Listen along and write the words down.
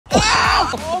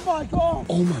Oh my god!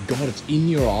 Oh my god, it's in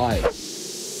your eye.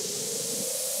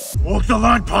 Walk the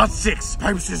line, part 6.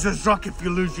 Paper, scissors, rock. If you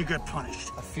lose, you get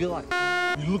punished. I feel like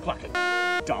You look like a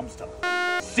dumpster.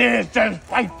 Scissors,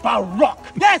 paper, rock.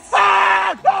 Yes!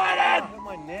 Ah! Got it!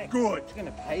 on my neck. Good. He's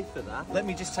gonna pay for that. Let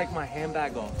me just take my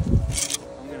handbag off.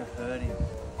 I'm gonna hurt him.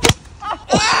 Oh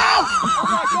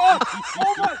my god!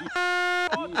 Oh my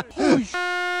god! Holy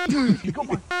dude, you got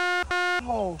my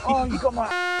hole. Oh, you got my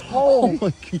hole. Oh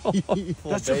my god.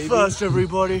 That's a first,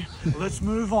 everybody. Let's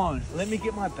move on. Let me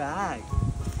get my bag.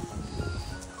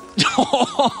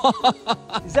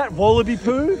 Is that wallaby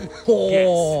poo?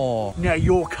 Yes. Now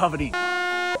you're covered in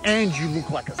and you look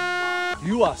like a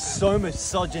You are so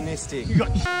misogynistic. you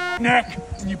got neck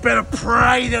and you better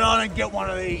pray that I don't get one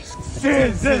of these.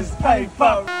 Scissors,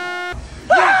 paper.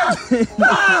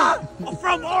 Ah!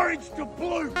 From orange to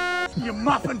blue. You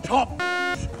muffin top.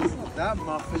 It's not that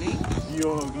muffiny.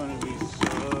 You're gonna be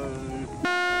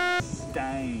so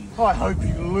stained. I hope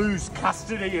you lose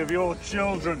custody of your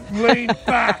children. Lean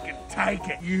back and take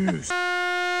it. You. See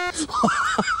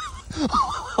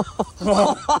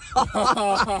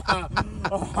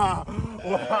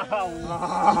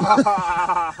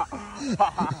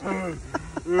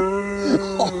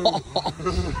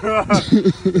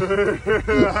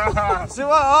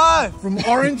what eye? From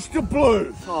orange to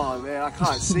blue. Oh man, I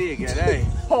can't see again, eh?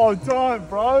 Oh, damn,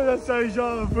 bro. That's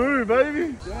deja vu,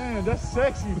 baby. Damn, that's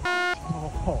sexy.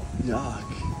 Oh. Yuck.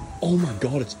 Oh my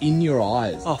god, it's in your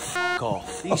eyes. Oh, f***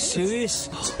 off. Are you serious?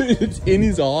 Dude, it's in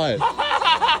his eyes.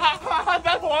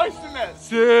 That's worse than that.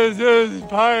 Scissors,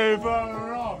 paper,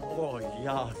 rock. Oh,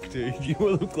 yuck, dude. You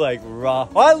look like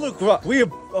rough. I look rough. We are...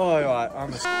 Oh, alright.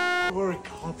 I'm a... We're a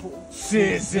couple.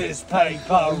 Scissors,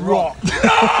 paper, rock.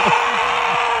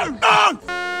 No!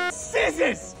 No!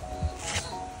 Scissors!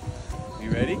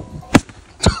 You ready?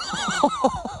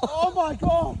 Oh my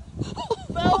god!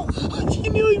 You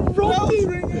nearly rocked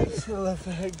him.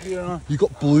 You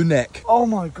got blue neck. Oh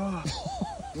my god.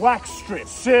 Wax strip.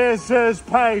 Scissors,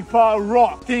 paper,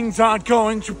 rock. Things aren't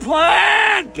going to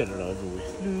plan. Get it over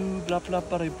with. Blue, blah, blah,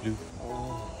 blah, blue.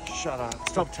 Shut up.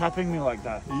 Stop tapping me like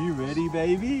that. Are you ready,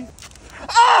 baby?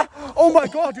 Ah! Oh my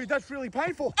god, dude, that's really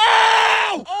painful.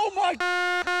 Ow! Oh my...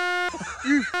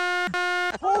 You...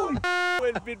 Holy...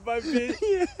 Went bit by bit.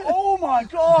 Yeah. Oh my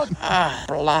god. Ah,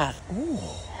 blood.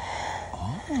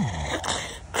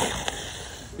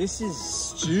 This is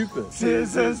stupid.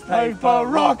 Scissors, paper,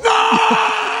 rock.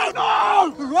 No!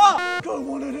 No! Hurrah! God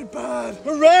wanted it bad.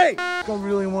 Hooray! God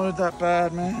really wanted that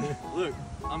bad, man. Look,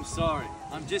 I'm sorry.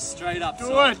 I'm just straight up Do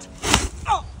sorry. it.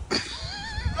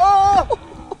 Oh!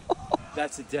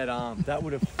 That's a dead arm. That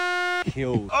would have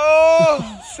killed.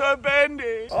 Oh, so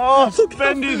bendy. Oh, it's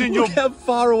bendier than your... Look how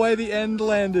far away the end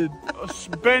landed. It's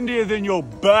bendier than your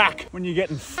back when you're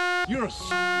getting... You're a...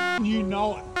 You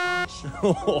know it.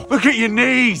 Look at your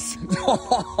knees.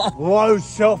 Low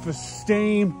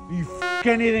self-esteem. You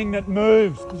anything that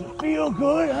moves. Does it feel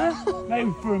good, huh?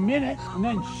 Maybe for a minute, and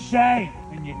then shame,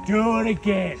 and you do it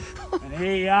again. And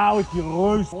here you are with your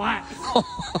loose laps.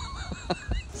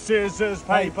 Scissors,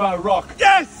 paper, rock.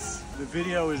 Yes! The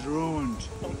video is ruined.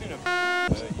 I'm gonna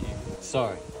hurt you.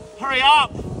 Sorry. Hurry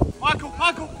up! Michael,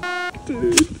 Michael!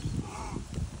 Dude.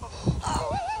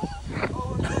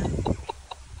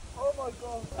 Oh my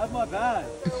god. Have my bag.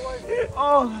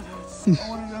 Oh, I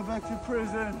want to go back to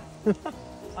prison.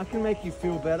 I can make you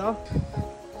feel better.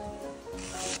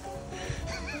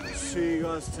 See you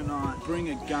guys tonight. Bring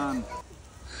a gun.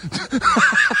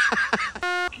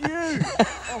 You!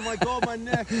 Oh my god, my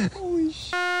neck. Holy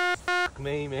shit. Fuck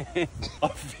me, man. I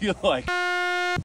feel like